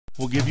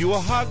We'll give you a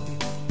hug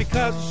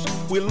because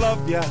we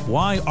love ya.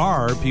 Why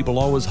are people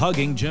always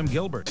hugging Jim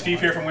Gilbert?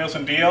 Steve here from Wheels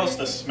and Deals.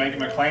 This is Megan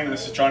McLean and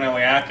this is John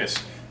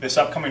Eliakis. This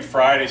upcoming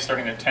Friday,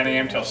 starting at 10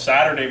 a.m. till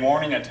Saturday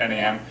morning at 10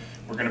 a.m.,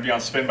 we're going to be on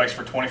spin bikes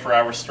for 24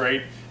 hours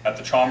straight at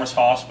the Chalmers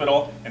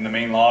Hospital in the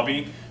main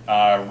lobby,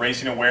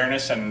 raising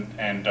awareness and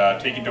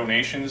taking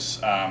donations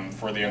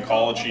for the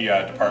oncology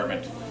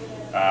department.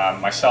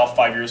 Myself,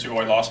 5 years ago,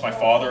 I lost my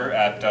father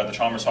at the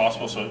Chalmers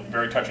Hospital, so a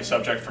very touchy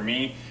subject for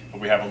me. But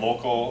we have a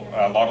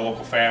lot of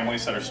local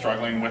families that are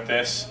struggling with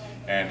this,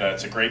 and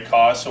it's a great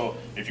cause. So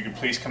if you could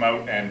please come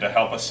out and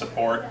help us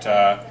support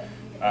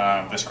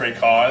this great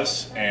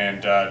cause.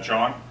 And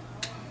John?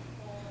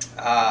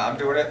 I'm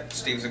doing it.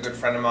 Steve's a good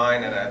friend of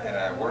mine and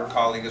a work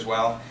colleague as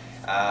well.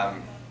 I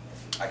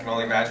can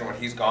only imagine what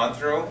he's gone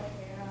through.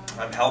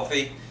 I'm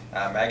healthy.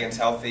 Megan's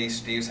healthy.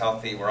 Steve's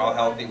healthy. We're all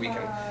healthy.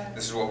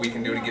 This is what we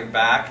can do to give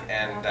back,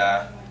 and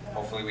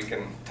hopefully we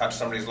can touch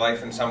somebody's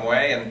life in some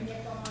way, and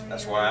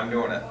that's why I'm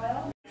doing it.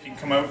 You can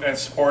come out and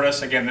support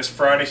us again this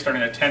Friday,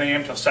 starting at 10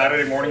 a.m. till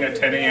Saturday morning at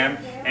 10 a.m.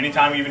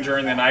 Anytime, even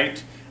during the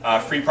night.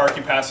 Free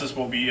parking passes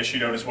will be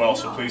issued out as well,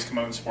 so please come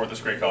out and support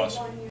this great cause.